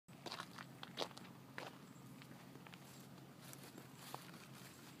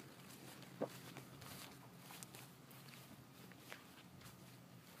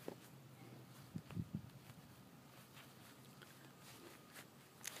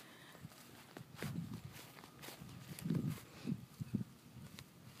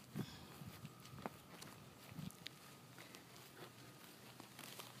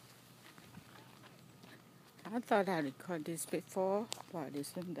thought I recorded this before, but it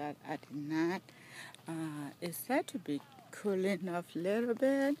seems that I did not. It's said to be cooling off a little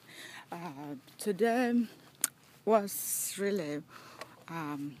bit. Today was really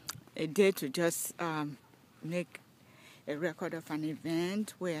a day to just make a record of an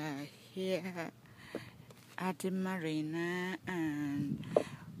event. We are here at the marina and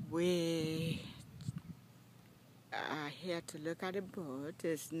we are here to look at the boat.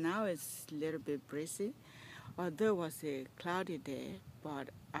 Now it's a little bit breezy, although it was a cloudy day, but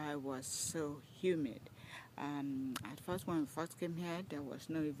I was so humid. At first, when we first came here, there was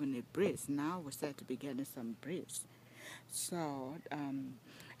not even a breeze. Now we start to be getting some breeze. So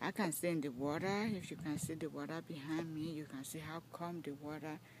I can see in the water. If you can see the water behind me, you can see how calm the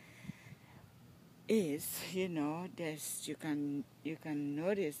water is. You can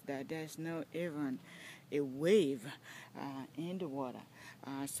notice that there's no even a wave in the water.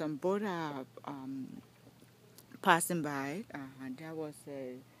 Some boats are passing by. There was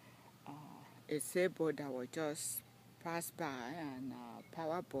a sailboat that was just passed by and a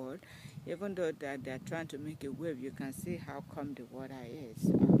power boat. Even though they're trying to make a wave, you can see how calm the water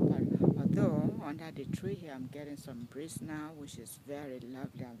is. But although under the tree here, I'm getting some breeze now, which is very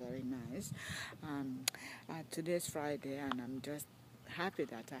lovely and very nice. Today's Friday, and I'm just happy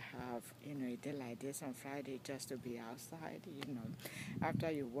that I have a day like this on Friday just to be outside.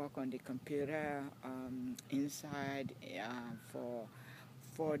 After you work on the computer inside for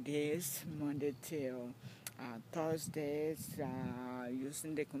 4 days, Monday till Thursdays,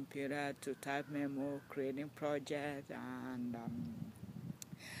 using the computer to type memo, creating projects, and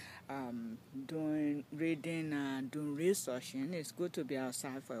doing reading and doing researching. It's good to be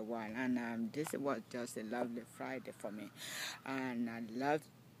outside for a while, and this was just a lovely Friday for me, and I love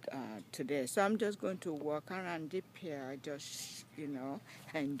today. So I'm just going to walk around the pier, just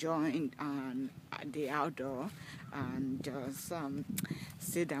enjoying the outdoor, and just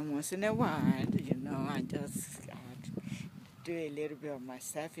sit down once in a while, and just do a little bit of my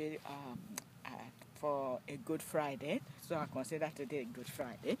selfie for a Good Friday. So I consider today a Good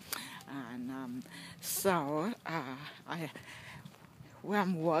Friday, and when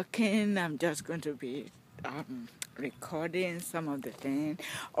I'm walking, I'm just going to be recording some of the things.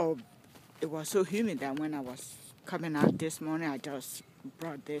 It was so humid that when I was coming out this morning, I just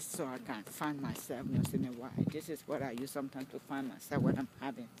brought this so I can find myself once in a while. This is what I use sometimes to find myself when I'm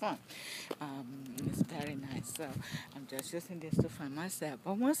having fun. It's very nice. So I'm just using this to find myself.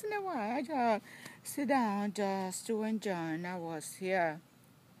 But once in a while, I just sit down just to enjoy. And I was here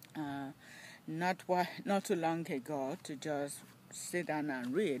not too long ago to just sit down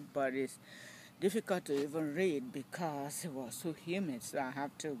and read, but it's difficult to even read because it was so humid. So I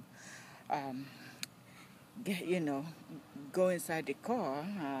have to go inside the car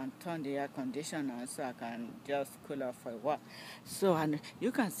and turn the air conditioner so I can just cool off for a while. So and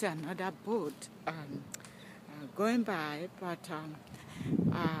you can see another boat going by, but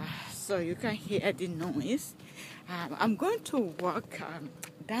so you can hear the noise. I'm going to walk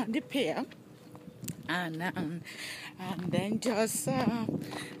down the pier and then just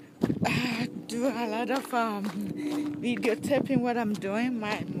do a lot of videotaping what I'm doing,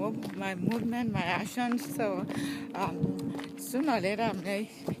 my movement, my actions. So sooner or later,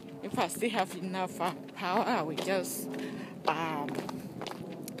 if I still have enough power, I will just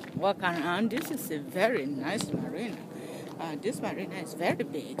walk around. This is a very nice marina. This marina is very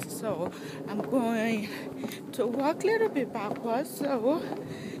big, so I'm going to walk a little bit backwards. So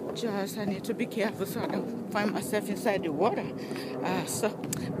I need to be careful so I don't find myself inside the water.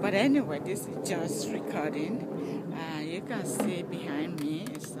 But anyway, this is just recording. You can see behind me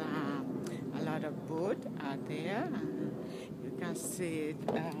is a lot of boat out there. You can see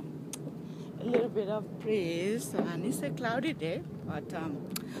a little bit of breeze, and it's a cloudy day, but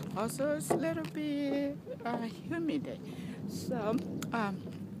also it's a little bit humid day. So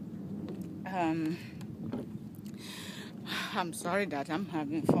I'm sorry that I'm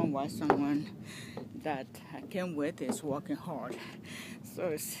having fun while someone that I came with is working hard. So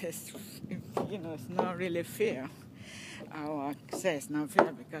it's not really fair. I would say it's not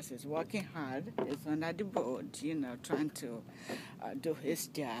fair because he's working hard. He's under the boat, trying to do his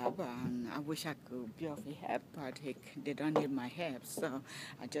job. And I wish I could be of help, but they don't need my help. So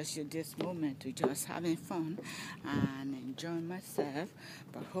I just use this moment to just having fun and enjoying myself.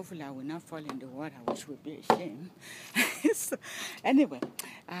 But hopefully I will not fall in the water, which would be a shame. So anyway,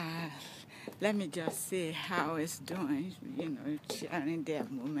 let me just see how it's doing, sharing their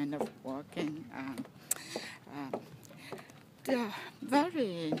moment of walking.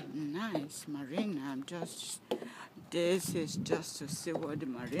 Very nice marina. I'm just this is just to see what the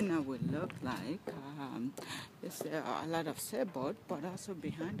marina will look like. There's a lot of sailboat, but also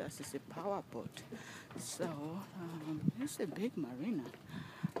behind us is a powerboat. So it's a big marina.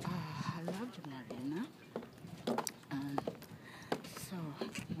 I love the marina. So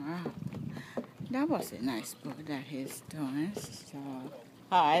wow, that was a nice boat that he's doing. So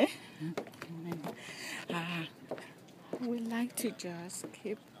hi. We like to just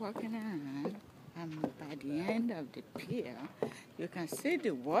keep walking around. By the end of the pier, you can see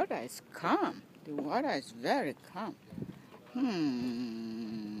the water is calm. The water is very calm.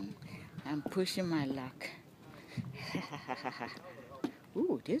 I'm pushing my luck.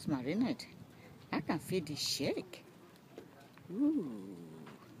 Ooh, this marina, I can feel the shake. Ooh,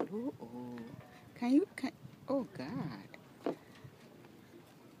 oh God.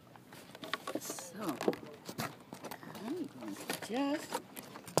 So, I'm going to just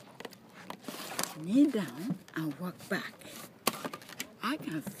kneel down and walk back. I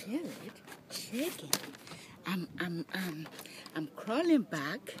can feel it shaking. I'm crawling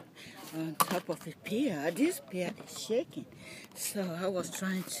back on top of a pier. This pier is shaking. So I was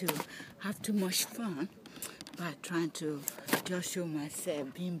trying to have too much fun by trying to just show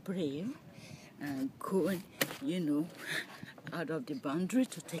myself being brave and going, out of the boundary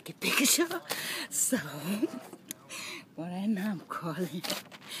to take a picture. So, but right now I'm crawling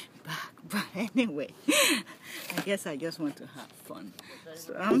back. But anyway, I guess I just want to have fun.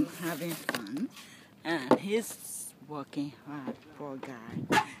 So I'm having fun, and he's working hard, poor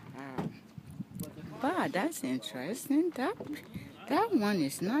guy. But that's interesting. That one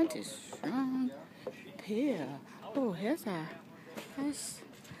is not a strong pier. Oh, here's a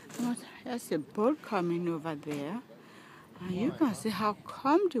boat coming over there, and you can see how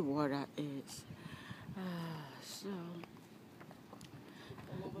calm the water is.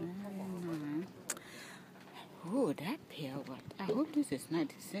 Oh, that pier, I hope this is not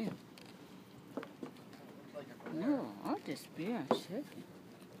the same. No, all this pier is shaking.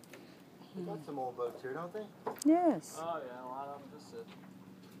 They got some old boats here, don't they? Yes. Oh, yeah, a lot of them just sit.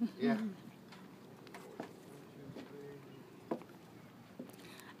 Yeah.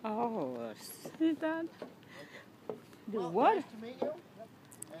 Oh, see that? The Well, water. Nice to meet you.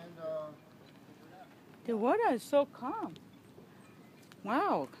 And, The water is so calm.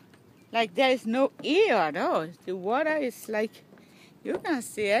 Wow. Like there is no air at all. The water is like, you can't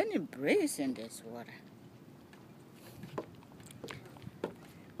see any breeze in this water.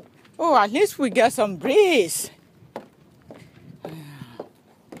 Oh, at least we get some breeze.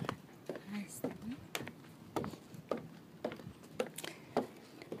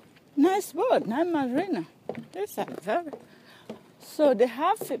 Nice boat, nice marina. These are very. So they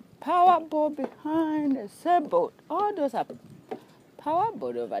have a power boat behind, a sailboat. All those are power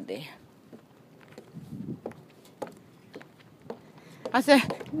boat over there. I said,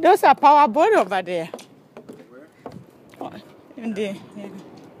 those are power boat over there. where? Oh, in the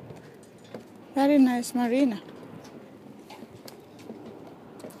very nice marina.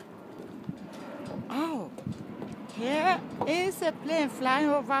 Oh, here is a plane flying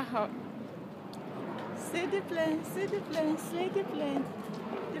over her. See the plane, see the plane, see the plane.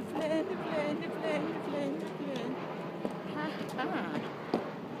 The plane, the plane, the plane, the plane, the plane. Ha ha.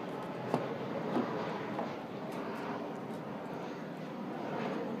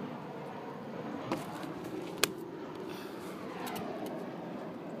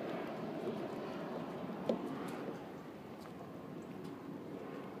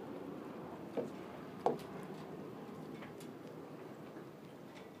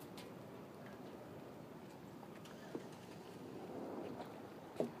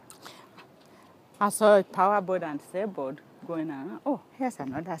 I saw a power boat and sailboat going on. Oh, here's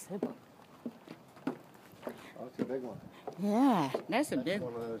another sailboat. Oh, that's a big one. Yeah, that's a That's big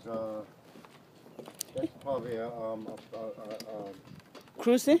one of those, that's probably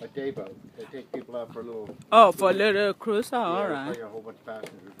cruising. a day boat. They take people out for a little... Oh, for a little cruiser, all Yeah, right. bring a whole bunch of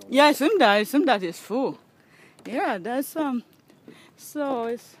passengers on. Yeah, it seems that it's full. Yeah, that's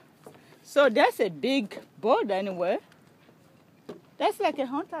so that's a big boat anyway. That's like a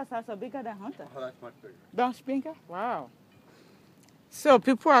Hunter's house, or bigger than Hunter. Oh, that's much bigger. Don Springer? Wow. So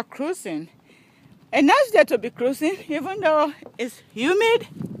people are cruising. A nice day to be cruising, even though it's humid.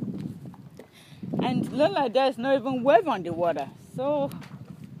 And it looks like there's not even wave on the water. So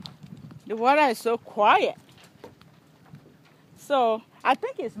the water is so quiet. So I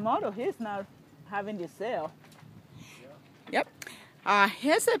think his motto, he's not having the sail. Yep.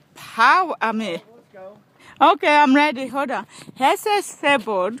 Here's a power, Let's go. Okay, I'm ready. Hold on. Here's a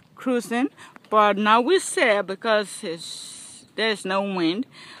sailboat cruising, but now we sail because there's no wind.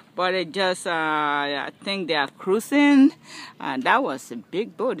 but it just, I think they are cruising. That was a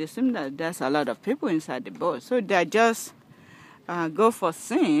big boat. It seems that there's a lot of people inside the boat. So they just go for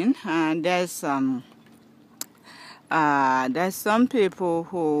sin. And there's some people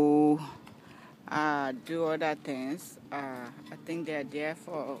who do other things. I think they're there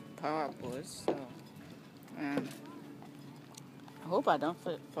for power boats. So I hope I don't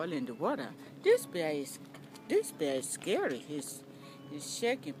fall in the water. This bear is scary. He's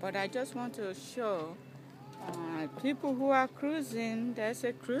shaking. But I just want to show people who are cruising. There's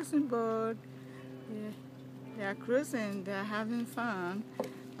a cruising boat. Yeah, they are cruising. They're having fun.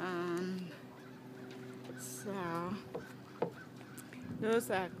 So those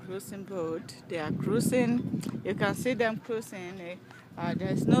are cruising boats. They are cruising. You can see them cruising.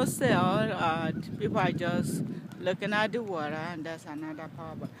 There's no sail. People are just looking at the water, and there's another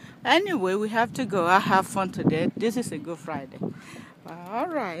power boat. Anyway, we have to go. I have fun today. This is a Good Friday. All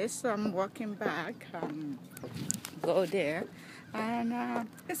right, so I'm walking back. Go there, and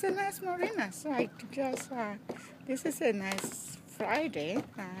it's a nice marina. So I just this is a nice Friday,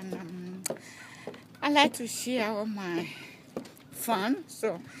 and I like to share all my fun.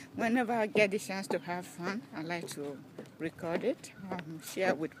 So whenever I get the chance to have fun, I like to record it,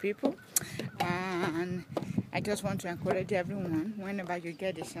 share with people. And I just want to encourage everyone, whenever you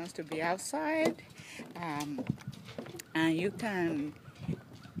get the chance to be outside, and you can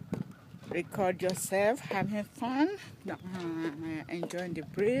record yourself having fun, enjoying the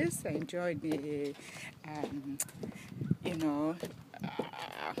breeze, enjoy the,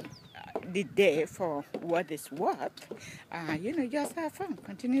 the day for what it's worth. Just have fun.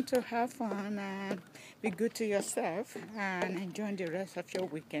 Continue to have fun and be good to yourself and enjoy the rest of your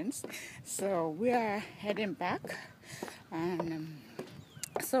weekends. So we are heading back, and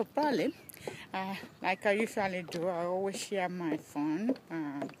so probably, like I usually do, I always share my fun,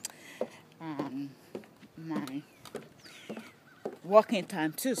 my working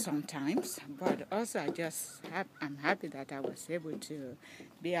time too sometimes, but also I'm happy that I was able to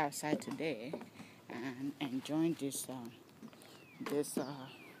be outside today and enjoy this thing.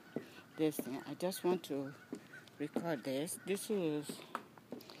 I just want to record this. This is,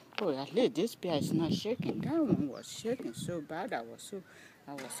 at least this bear is not shaking. That one was shaking so bad. I was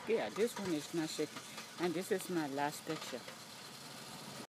scared. This one is not shaking, and this is my last picture.